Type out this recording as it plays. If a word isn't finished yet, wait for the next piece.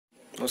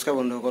নমস্কাৰ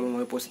বন্ধুসকল,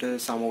 মই উপস্থিত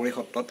হৈছোঁ চামগুৰি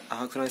সত্ৰত।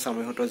 আহকচোন আমি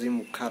চামগুৰি সত্ৰৰ যি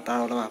মুখা তাৰ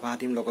অলপ আভাস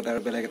দিম, লগতে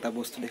আৰু বেলেগ এটা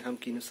বস্তু দেখাম।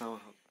 কিনো চাওঁ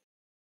আহক।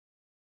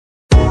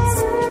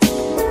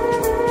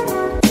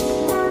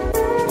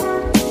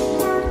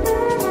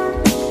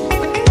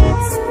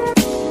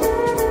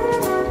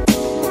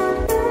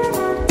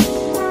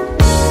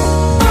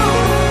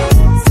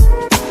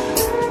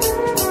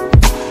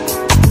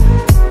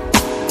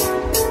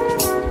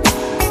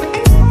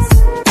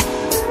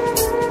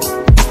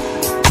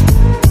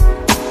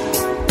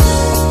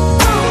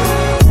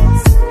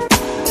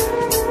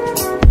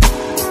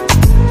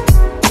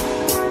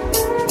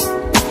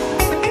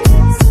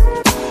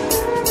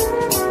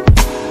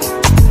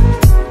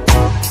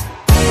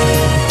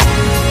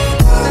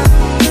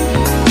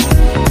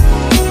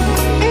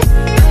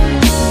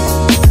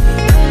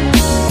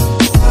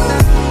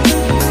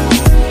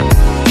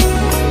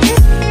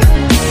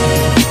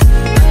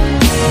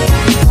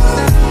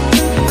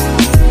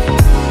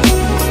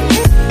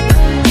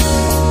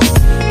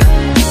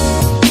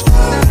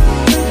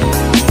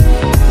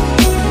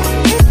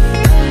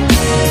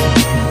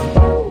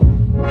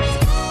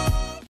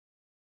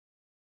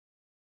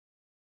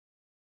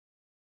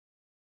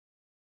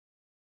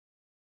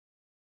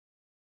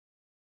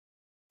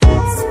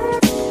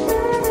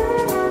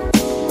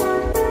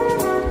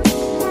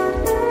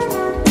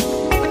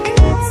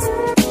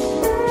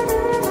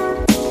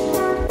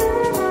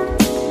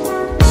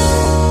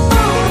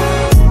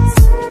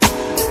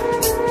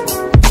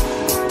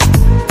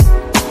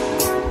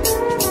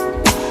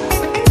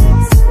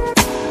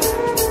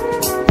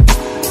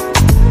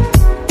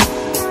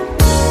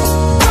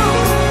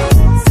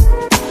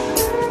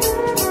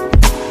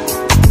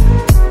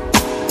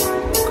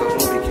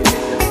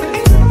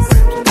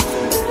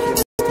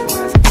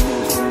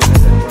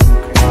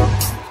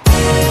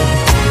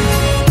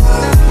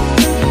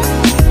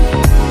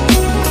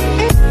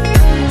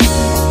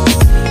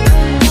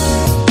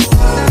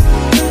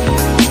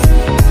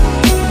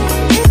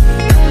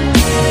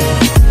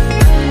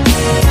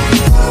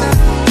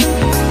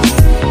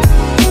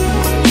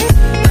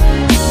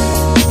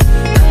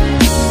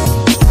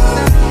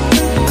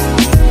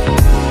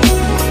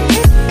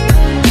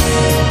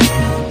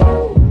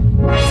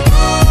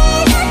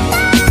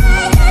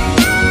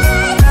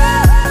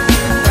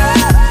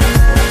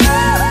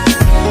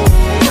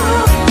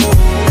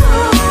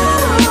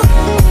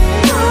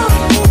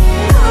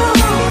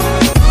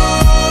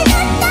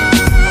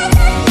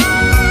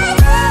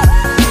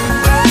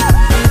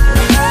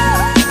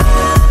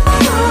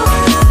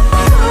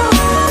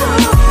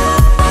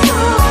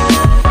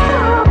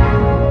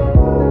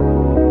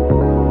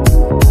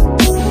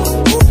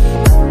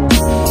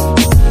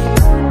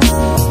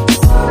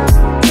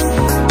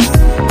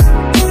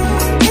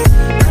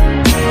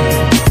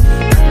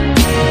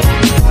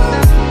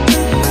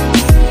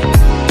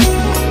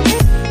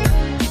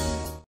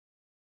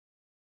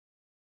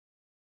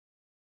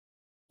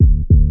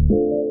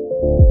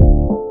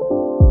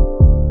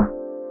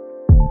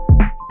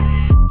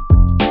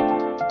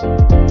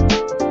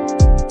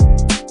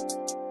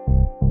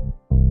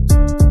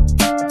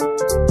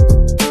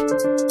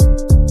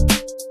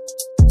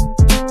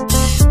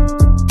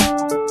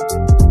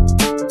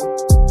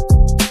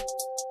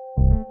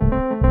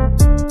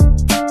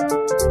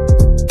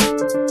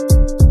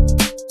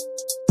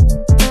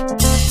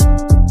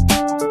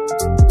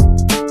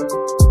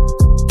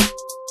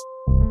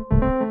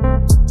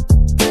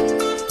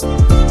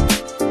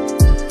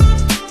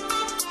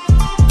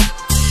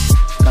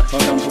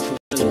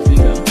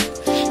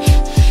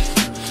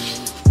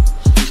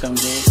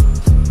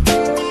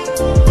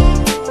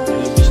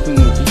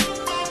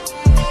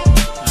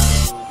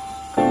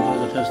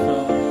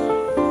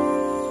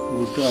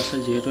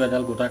 যেহেতু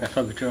এডাল গোটা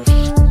কাঠৰ ভিতৰত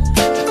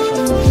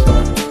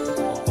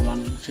অকণমান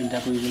চিন্তা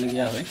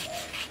কৰিবলগীয়া হয়।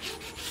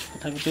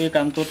 তথাপিতো এই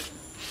কামটোত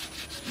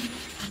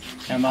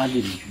এমাহ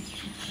দিন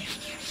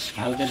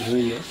ভালকৈ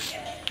ধৰিলে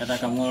এটা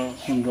কামৰ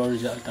সুন্দৰ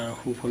ৰিজাল্ট, তাৰ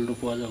সুফলটো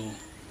পোৱা যাব।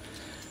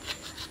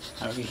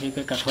 আৰু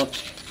বিশেষকৈ কাঠত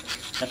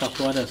এটা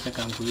সোৱাদ আছে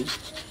কাম কৰি।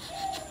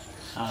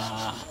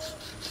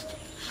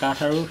 কাঠ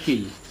আৰু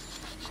শিল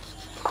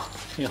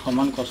এই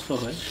সমান কষ্ট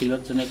হয়।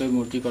 শিলত যেনেকৈ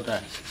মূৰ্তি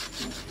কটায়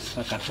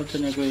বা কাঠত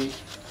যেনেকৈ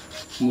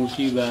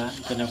মূৰ্তি বা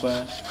তেনেকুৱা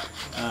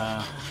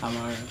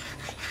আমাৰ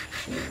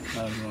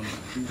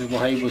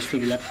ব্যৱহাৰিক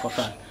বস্তুবিলাক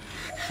কটা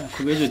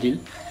খুবেই জটিল।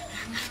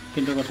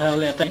 কিন্তু কথা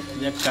হ'লে এটাই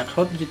যে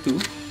কাঠত যিটো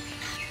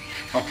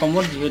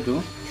অসমত যিহেতু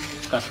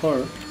কাঠৰ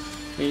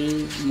এই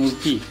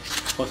মূৰ্তি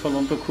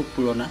প্ৰচলনটো খুব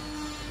পুৰণা।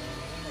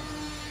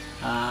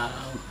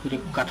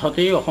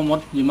 কাঠতেই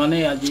অসমত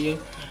যিমানেই আজি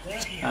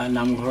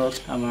নামঘৰত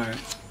আমাৰ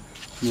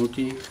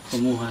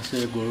মূৰ্তিসমূহ আছে,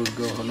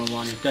 গৰুড়,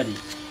 হনুমান ইত্যাদি,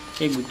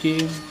 এই গোটেই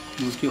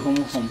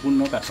মূৰ্তিসমূহ সম্পূৰ্ণ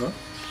কাঠৰ।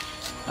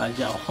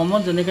 যে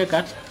অসমত যেনেকৈ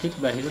কাঠ, ঠিক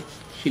বাহিৰত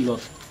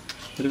শিলত।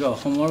 গতিকে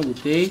অসমৰ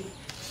গোটেই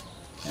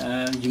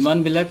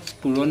যিমানবিলাক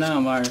পুৰণা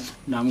আমাৰ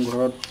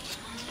নামঘৰত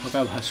থকা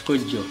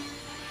ভাস্কৰ্য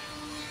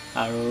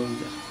আৰু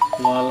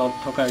ৱালত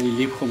থকা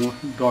ৰিলিফসমূহ,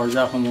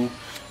 দৰ্জাসমূহ,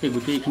 এই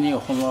গোটেইখিনি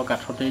অসমৰ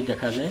কাঠতেই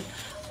দেখা যায়।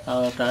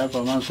 তাৰ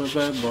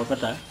প্ৰমাণস্বৰূপে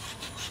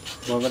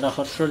বৰপেটা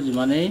সত্ৰৰ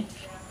যিমানেই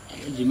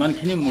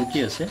যিমানখিনি মূৰ্তি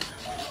আছে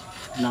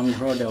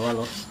নামঘৰৰ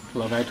দেৱালত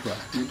লগাই থোৱা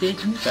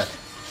গোটেইখিনি কাঠ।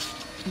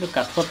 কিন্তু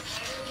কাঠত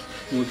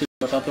মূৰ্তি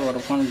কটাটো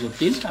অলপমান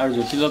জটিল, আৰু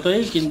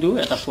জটিলতেই কিন্তু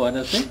এটা সোৱাদ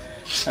আছে।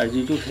 আৰু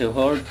যিটো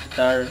শেহৰ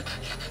তাৰ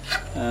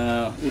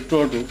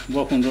উত্তৰটো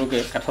বৰ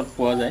সুন্দৰকৈ কাঠত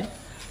পোৱা যায়।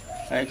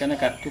 সেইকাৰণে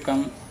কাঠটো কাম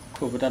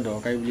খুব এটা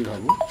দৰকাৰী বুলি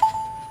ভাবোঁ।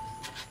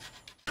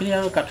 এইখিনি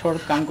আৰু কাঠৰ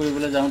কাম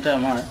কৰিবলৈ যাওঁতে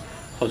আমাৰ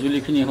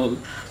সঁজুলিখিনি হ'ল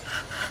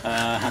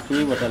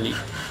হাতুৰী বটালি।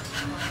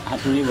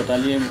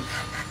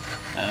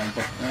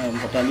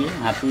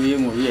 হাতুৰীয়ে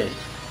মৰিয়াই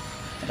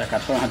এটা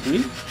কাঠৰ হাতুৰী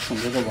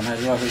সুন্দৰকৈ বনাই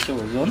লোৱা হৈছে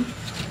ওজন,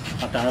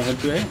 আৰু তাৰ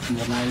সৈতে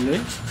বনাই লৈ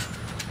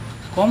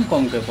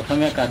কমকৈ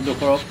প্ৰথমে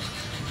কাঠডোখৰক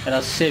এটা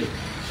শ্বেপ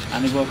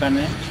আনিবৰ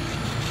কাৰণে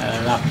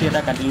ৰাফি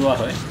এটা কাটি লোৱা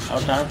হয়,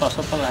 আৰু তাৰ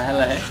পাছৰ পৰা লাহে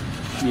লাহে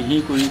মিহি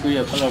কৰি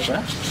এফালৰ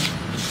পৰা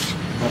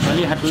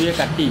বটালি হাতুৰীয়ে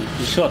কাটি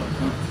পিছত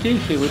গোটেই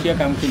শেহতীয়া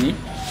কামখিনি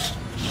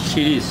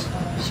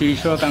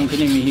চিৰিজৰ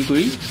কামখিনি মিহি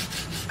কৰি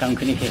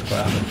কামখিনি শেষ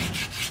কৰা হয়।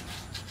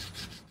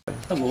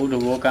 বহুত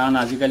হ'ব, কাৰণ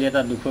আজিকালি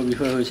এটা দুখৰ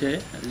বিষয় হৈছে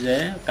যে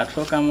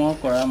কাঠৰ কামৰ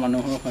কৰা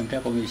মানুহৰ সংখ্যা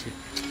কমিছে।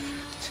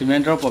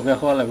 চিমেণ্টৰ প্ৰৱেশ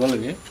হোৱাৰ লগে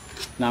লগে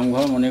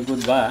নামঘৰ মণিকূট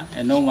বা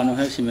এনেও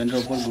মানুহে চিমেণ্টৰ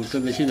ওপৰত গুৰুত্ব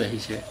বেছি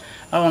বাঢ়িছে।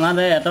 আৰু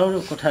অনাদায় এটাও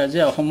কথা যে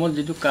অসমত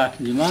যিটো কাঠ,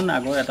 যিমান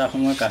আগৰ এটা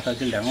সময়ৰ কাঠ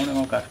আছিল, ডাঙৰ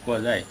ডাঙৰ কাঠ পোৱা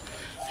যায়,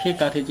 সেই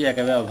কাঠ এতিয়া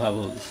একেবাৰে অভাৱ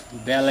হ'ল।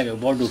 বেয়া লাগে,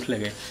 বৰ দুখ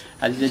লাগে।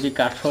 আজি যদি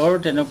কাঠৰ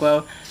তেনেকুৱা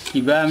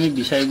কিবা আমি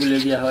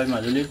বিচাৰিবলগীয়া হয়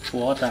মাজুলীত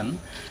পোৱা টান।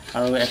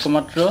 আৰু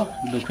একমাত্ৰ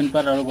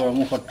দক্ষিণপাট আৰু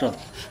গড়মূৰ সত্ৰত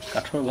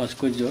কাঠৰ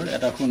ভাস্কৰ্যৰ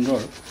এটা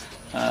সুন্দৰ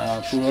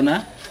পুৰণা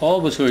 100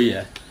 বছৰীয়া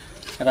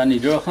এটা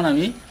নিদৰ্শন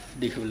আমি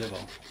দেখিবলৈ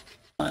পাওঁ।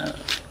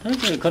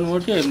 এইখন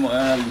মূৰ্তি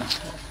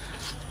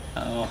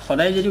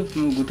সদায় যদি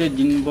গোটেই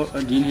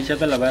দিন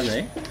হিচাপে লগা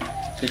যায়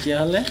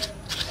তেতিয়াহ'লে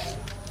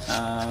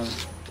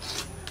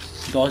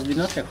 10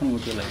 দিনত এখন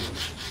মূৰ্তি লাগিব।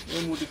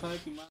 এই মূৰ্তিখনে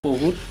কিমান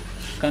বহুত,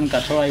 কাৰণ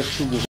কাঠৰ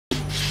আয়ুসটো বহুত,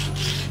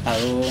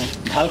 আৰু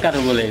ভাল কাঠ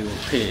হ'ব লাগিব।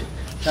 সেই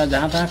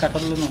জাহা তাহা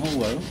কাঠত হ'লে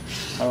নহ'ব।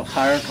 আৰু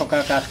সাৰ থকা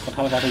কাঠ,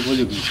 কঁঠাল কাঠ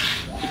উপযোগী।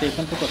 এতিয়া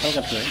এইখনটো কঁঠাল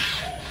কাঠ হয়।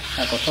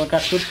 কঁঠাল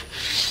কাঠটোত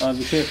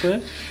বিশেষকৈ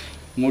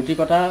মূৰ্তি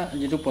কটা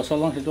যিটো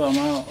প্ৰচলন সেইটো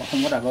আমাৰ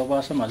অসমত আগৰ পৰা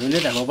আছে,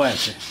 মাজুলীত আগৰ পৰাই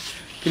আছে।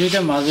 কিন্তু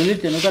এতিয়া মাজুলীত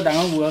তেনেকুৱা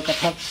ডাঙৰ বুঢ়া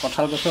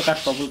কঁঠাল গছৰ কাঠ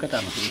পাবলৈকে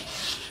টান আছিল।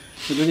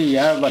 কিন্তু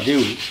ইয়াৰ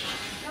বাদেও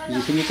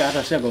যিখিনি কাঠ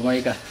আছে,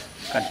 গমাৰি কাঠ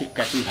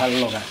কাটি ভাল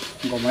লগা,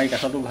 গমাৰি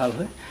কাঠতো ভাল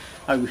হয়,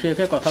 আৰু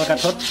বিশেষকৈ কঁঠাল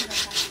কাঠত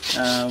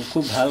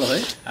খুব ভাল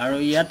হয়। আৰু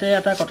ইয়াতে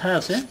এটা কথা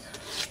আছে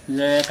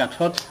যে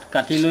কাঠত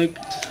কাটি লৈ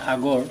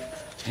আগৰ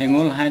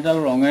হেঙুল হাইডাল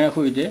ৰঙেৰে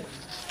সৈতে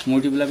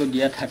মূৰ্তিবিলাকো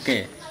দিয়া থাকে।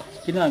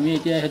 কিন্তু আমি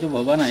এতিয়া সেইটো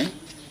ভবা নাই,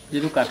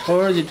 যিটো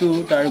কাঠৰ যিটো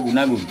তাৰ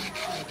গুণাগুণ,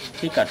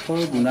 সেই কাঠৰ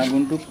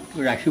গুণাগুণটোক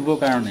ৰাখিবৰ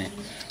কাৰণে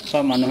বা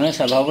মানুহে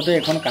স্বভাৱতে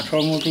এখন কাঠৰ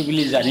মূৰ্তি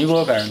বুলি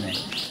জানিবৰ কাৰণে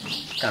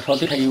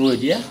কাঠতে থাকিব।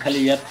 এতিয়া খালি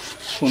ইয়াত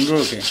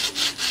সুন্দৰকৈ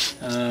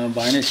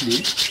বাৰ্নিছ দি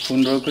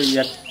সুন্দৰকৈ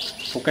ইয়াত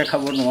পোকে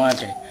খাব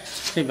নোৱাৰাকৈ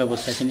সেই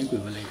ব্যৱস্থাখিনি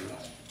কৰিব লাগিব।